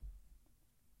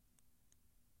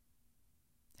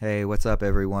Hey, what's up,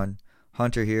 everyone?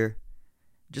 Hunter here.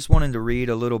 Just wanting to read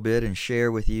a little bit and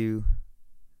share with you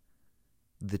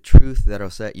the truth that'll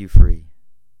set you free.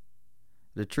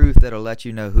 The truth that'll let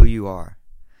you know who you are.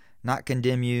 Not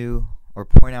condemn you or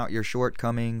point out your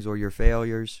shortcomings or your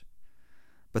failures,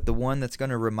 but the one that's going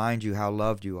to remind you how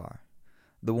loved you are.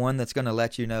 The one that's going to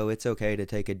let you know it's okay to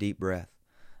take a deep breath.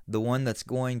 The one that's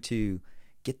going to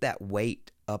get that weight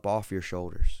up off your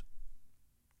shoulders.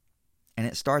 And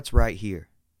it starts right here.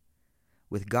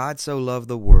 With God so loved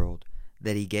the world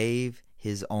that he gave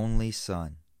his only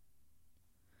Son,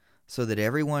 so that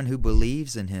everyone who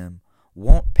believes in him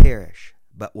won't perish,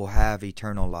 but will have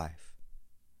eternal life.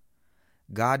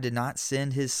 God did not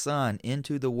send his Son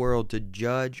into the world to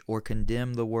judge or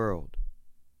condemn the world,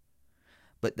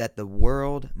 but that the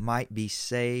world might be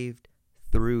saved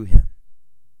through him.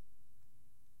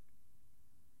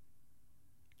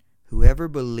 Whoever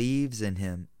believes in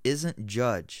him isn't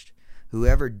judged.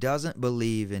 Whoever doesn't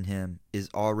believe in him is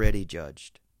already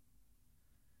judged,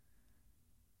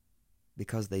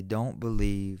 because they don't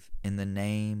believe in the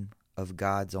name of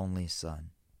God's only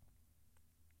Son.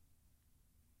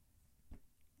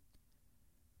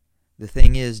 The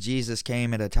thing is, Jesus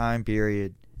came at a time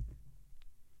period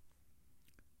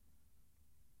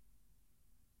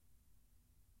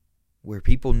where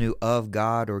people knew of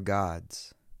God or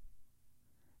gods,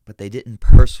 but they didn't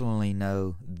personally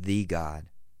know the God.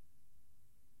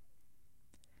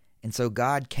 And so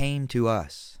God came to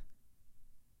us.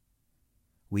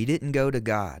 We didn't go to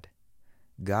God.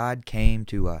 God came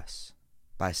to us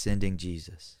by sending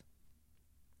Jesus.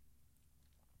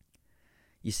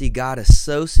 You see, God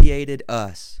associated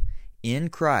us in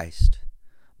Christ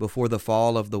before the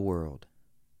fall of the world.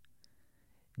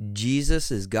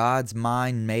 Jesus is God's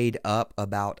mind made up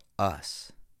about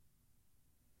us.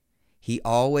 He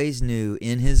always knew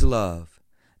in his love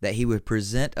that he would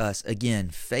present us again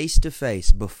face to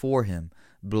face before him,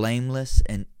 blameless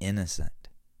and innocent.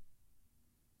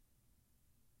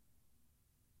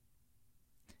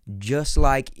 Just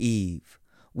like Eve,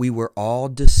 we were all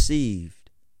deceived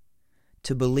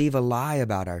to believe a lie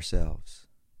about ourselves,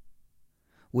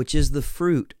 which is the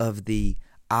fruit of the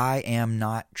I am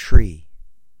not tree.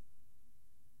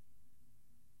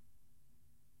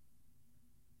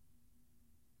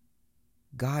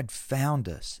 God found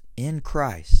us in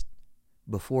Christ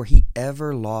before he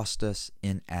ever lost us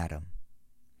in Adam.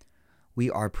 We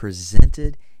are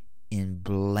presented in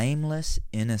blameless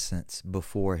innocence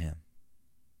before him.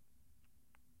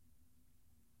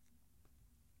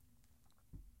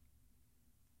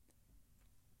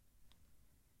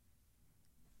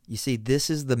 You see, this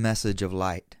is the message of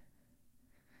light,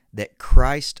 that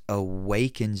Christ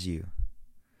awakens you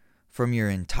from your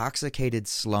intoxicated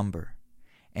slumber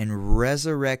and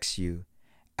resurrects you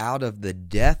out of the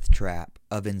death trap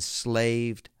of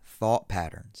enslaved thought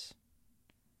patterns.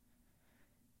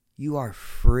 You are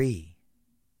free.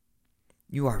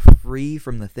 You are free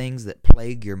from the things that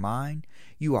plague your mind.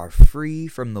 You are free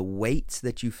from the weights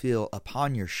that you feel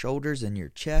upon your shoulders and your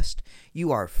chest.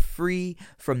 You are free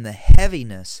from the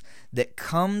heaviness that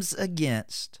comes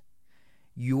against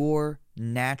your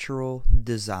natural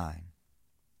design.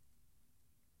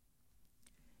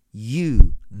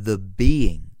 You, the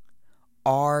being,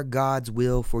 are God's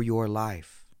will for your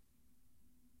life.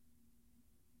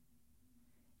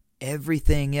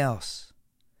 Everything else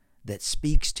that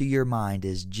speaks to your mind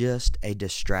is just a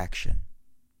distraction.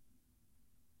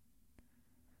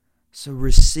 So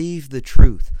receive the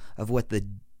truth of what the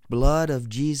blood of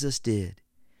Jesus did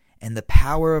and the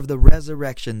power of the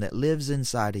resurrection that lives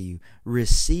inside of you.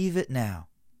 Receive it now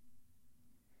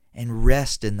and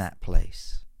rest in that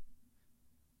place.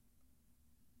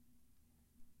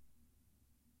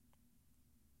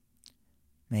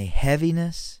 May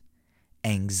heaviness,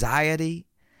 anxiety,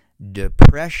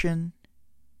 depression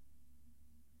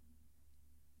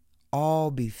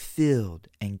all be filled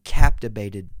and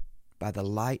captivated by the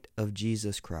light of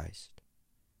Jesus Christ.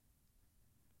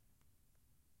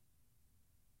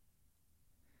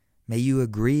 May you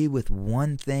agree with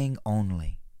one thing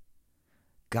only.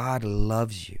 God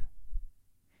loves you.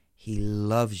 He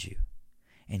loves you.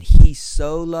 And he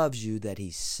so loves you that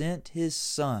he sent his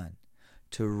Son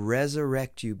to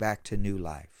resurrect you back to new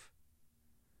life,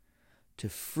 to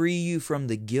free you from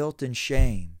the guilt and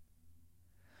shame,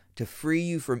 to free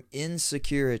you from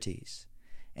insecurities,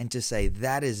 and to say,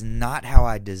 that is not how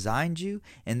I designed you,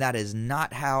 and that is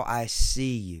not how I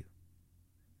see you.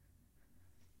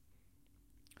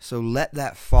 So let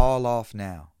that fall off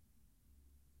now.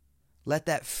 Let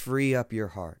that free up your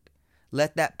heart.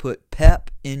 Let that put pep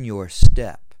in your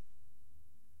step.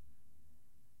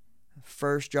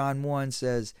 1 John 1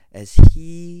 says, as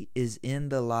he is in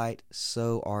the light,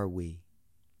 so are we.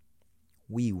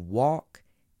 We walk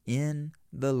in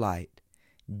the light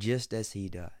just as he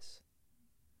does.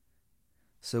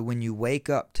 So when you wake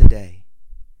up today,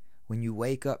 when you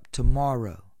wake up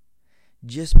tomorrow,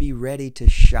 just be ready to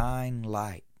shine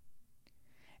light.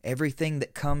 Everything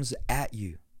that comes at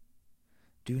you,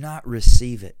 do not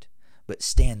receive it, but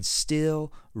stand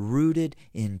still, rooted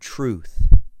in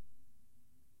truth.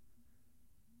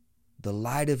 The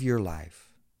light of your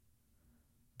life,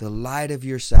 the light of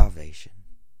your salvation,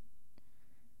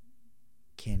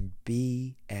 can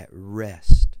be at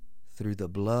rest through the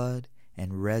blood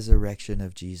and resurrection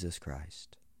of Jesus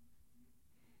Christ.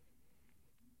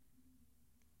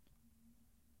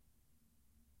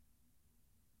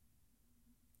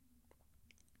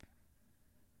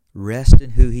 Rest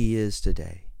in who he is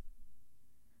today.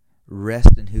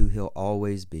 Rest in who he'll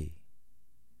always be.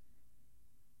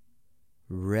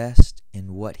 Rest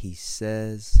in what he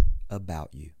says about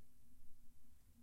you.